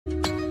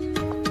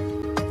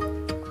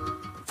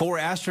Four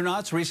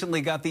astronauts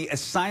recently got the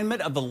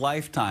assignment of a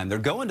lifetime. They're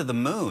going to the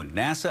moon.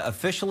 NASA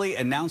officially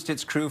announced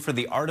its crew for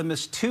the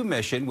Artemis II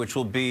mission, which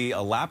will be a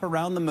lap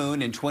around the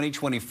moon in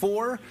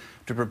 2024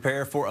 to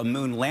prepare for a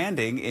moon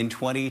landing in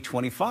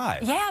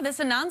 2025. Yeah, this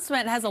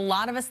announcement has a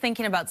lot of us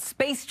thinking about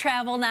space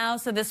travel now.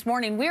 So this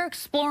morning, we're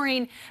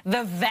exploring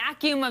the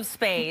vacuum of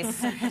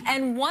space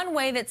and one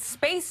way that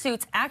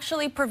spacesuits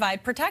actually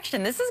provide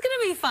protection. This is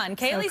going to be fun.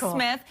 Kaylee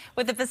Smith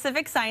with the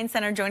Pacific Science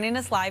Center joining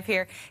us live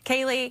here.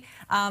 Kaylee,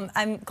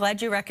 I'm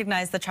glad you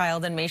recognize the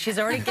child in me. She's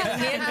already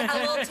given me a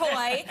little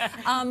toy.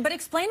 But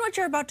explain what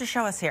you're about to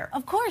show us here.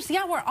 Of course,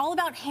 yeah, we're all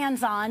about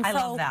hands-on. I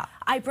love that.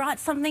 I brought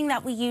something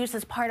that we use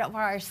as part of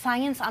our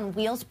Science on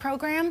Wheels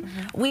program.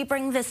 We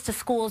bring this to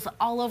schools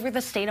all over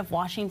the state of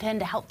Washington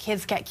to help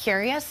kids get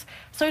curious.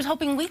 So I was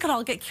hoping we could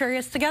all get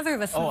curious together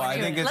this morning. Oh, I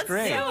think it's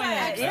great.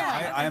 Let's do it.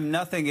 Yeah. I am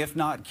nothing if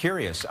not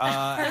curious.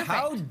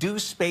 How do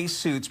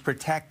spacesuits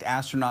protect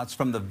astronauts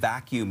from the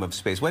vacuum of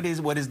space? What is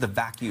the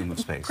vacuum of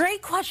space?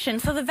 Great question.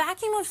 So the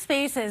vacuum of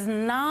space is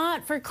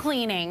not for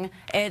cleaning.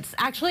 It's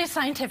actually a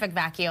scientific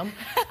vacuum.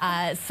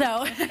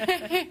 So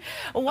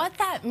what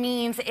that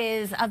means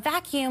is a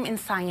vacuum in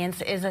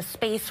science is a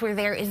space where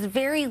there is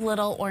very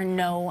little or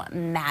no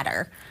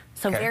matter.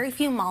 So very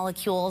few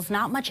molecules,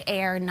 not much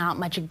air, not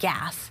much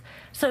gas.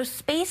 So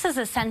space is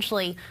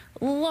essentially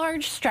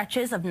large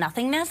stretches of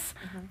nothingness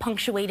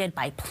punctuated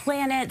by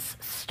planets,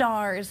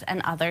 stars,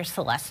 and other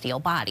celestial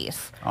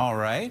bodies. All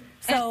right.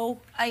 So,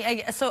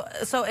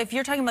 so if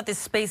you're talking about this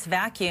space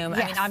vacuum,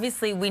 I mean,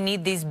 obviously we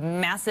need these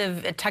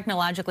massive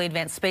technologically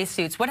advanced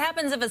spacesuits. What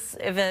happens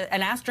if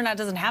an astronaut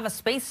doesn't have a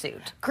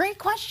spacesuit? Great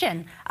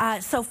question.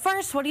 So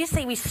first, what do you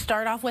say we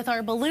start off with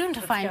our balloon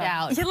to find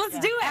out? Yeah, let's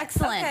do it.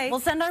 Excellent. Okay. We'll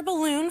send our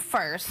balloon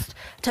first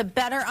to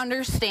better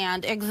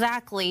understand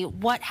exactly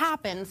what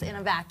happens in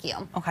a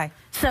vacuum. Okay.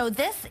 So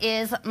this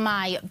is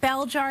my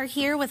bell jar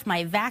here with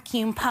my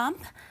vacuum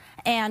pump.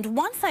 And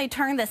once I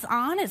turn this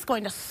on, it's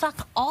going to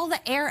suck all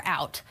the air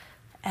out.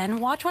 And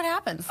watch what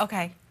happens.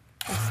 Okay.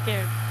 I'm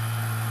scared.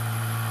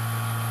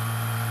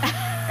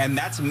 And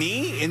that's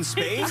me in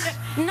space?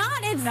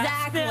 Not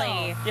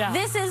exactly. Yeah.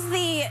 This is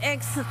the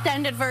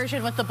extended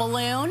version with the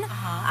balloon.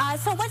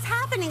 So what's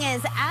happening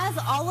is as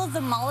all of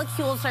the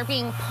molecules are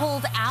being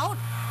pulled out,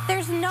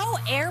 there's no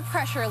air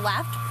pressure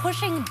left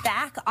pushing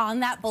back on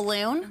that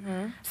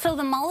balloon. So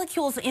the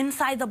molecules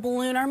inside the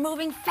balloon are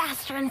moving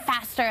faster and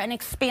faster and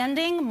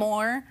expanding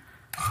more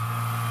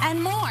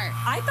and more.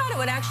 I thought it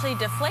would actually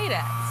deflate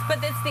it, but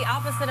it's the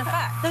opposite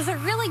effect. There's a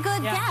really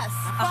good guess,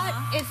 but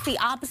it's the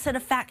opposite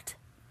effect.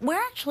 We're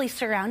actually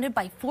surrounded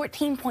by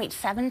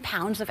 14.7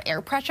 pounds of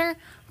air pressure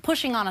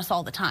pushing on us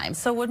all the time.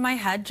 So would my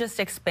head just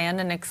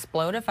expand and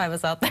explode if I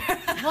was out there?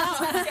 Well,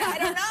 I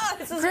don't know.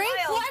 This is great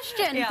wild.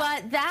 question,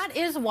 but that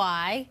is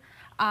why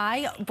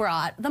I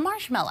brought the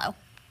marshmallow.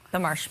 The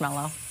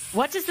marshmallow.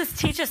 What does this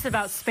teach us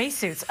about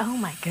spacesuits? Oh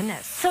my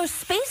goodness. So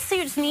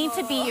spacesuits need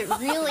to be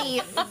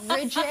really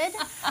rigid.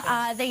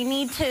 They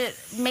need to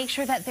make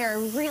sure that they're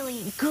a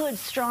really good,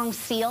 strong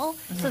seal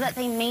so that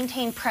they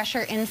maintain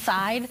pressure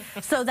inside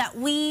so that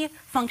we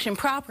function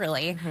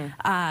properly.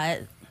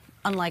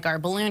 Unlike our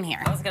balloon here.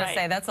 I was going to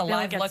say, that's a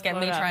live look at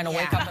me trying to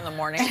wake up in the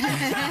morning.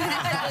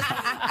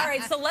 All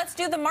right, so let's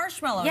do the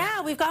marshmallow.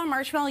 Yeah, we've got a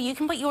marshmallow. You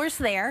can put yours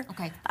there.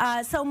 Okay.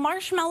 So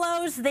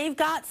marshmallows, they've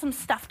got some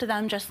stuff to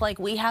them, just like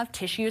we have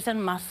tissues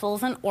and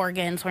muscles and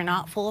organs. We're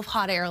not full of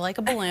hot air like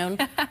a balloon.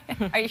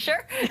 Are you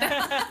sure?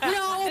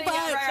 No,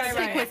 but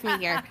stick with me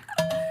here.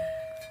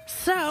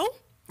 So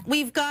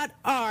we've got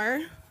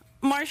our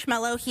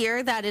marshmallow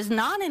here that is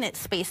not in its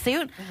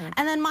spacesuit,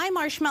 and then my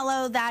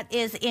marshmallow that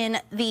is in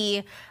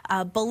the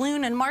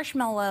balloon and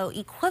marshmallow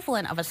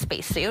equivalent of a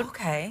spacesuit.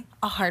 Okay.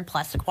 A hard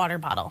plastic water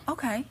bottle.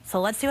 Okay.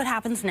 So let's see what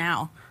happens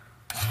now.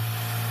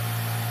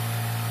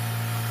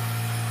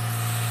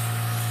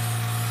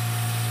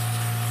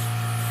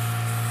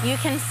 You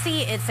can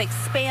see it's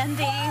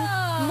expanding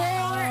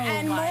more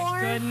and more. Oh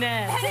my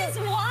goodness. That is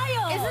wild.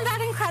 Isn't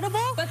that incredible?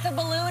 But the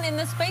balloon in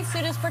the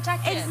spacesuit is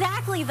protected.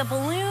 Exactly. The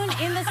balloon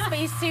in the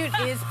spacesuit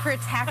is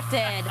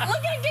protected.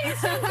 Look at it getting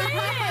so big.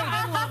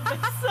 I love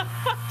this so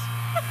much.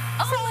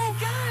 Oh my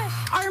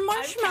gosh. Our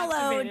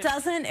marshmallow captivated.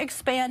 doesn't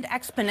expand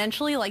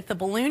exponentially like the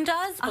balloon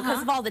does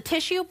because of all the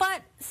tissue,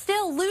 but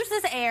still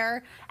loses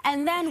air.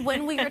 And then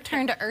when we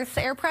return to Earth's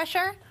air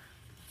pressure,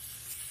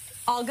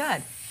 All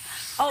good.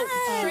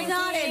 shrinking,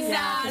 not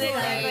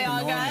exactly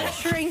all good.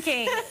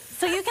 shrinking.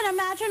 So you can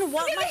imagine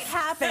what might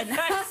happen.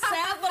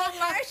 Sad little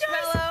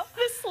marshmallow.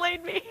 This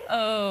slayed me.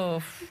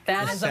 Oh,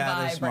 that is a vibe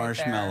Saddest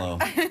marshmallow.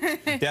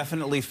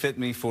 Definitely fit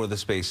me for the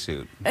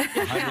spacesuit.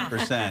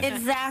 100%.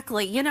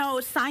 Exactly. You know,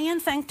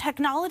 science and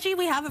technology,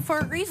 we have it for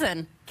a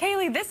reason.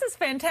 Kaylee, this is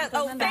fantastic.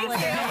 Oh, thank you.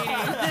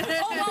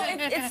 Oh, well,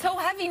 it's so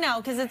heavy now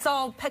because it's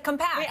all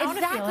compact. Wait, I wanna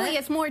feel Exactly. it.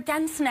 It's more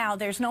dense now.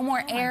 There's no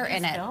more air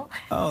in it.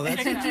 Oh,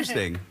 that's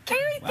interesting.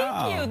 Kaylee,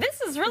 thank you.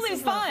 This is really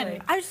fun.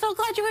 lovely. I'm so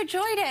glad you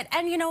enjoyed it.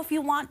 And, you know, if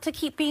you want to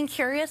keep being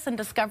curious and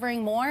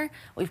discovering more,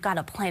 we've got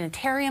a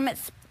planetarium at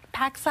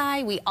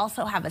PacSci. We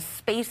also have a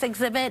space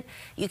exhibit.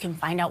 You can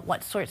find out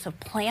what sorts of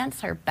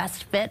plants are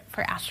best fit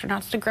for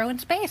astronauts to grow in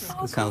space.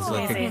 It sounds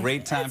like a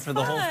great time for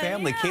the whole fun,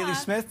 family. yeah. Kaylee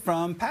Smith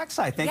from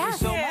PacSci, thank you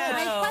so much.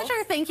 My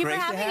pleasure. Thank you Great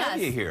for having to have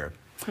us. you here.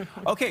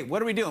 Okay,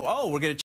 what are we doing? Oh, we're going to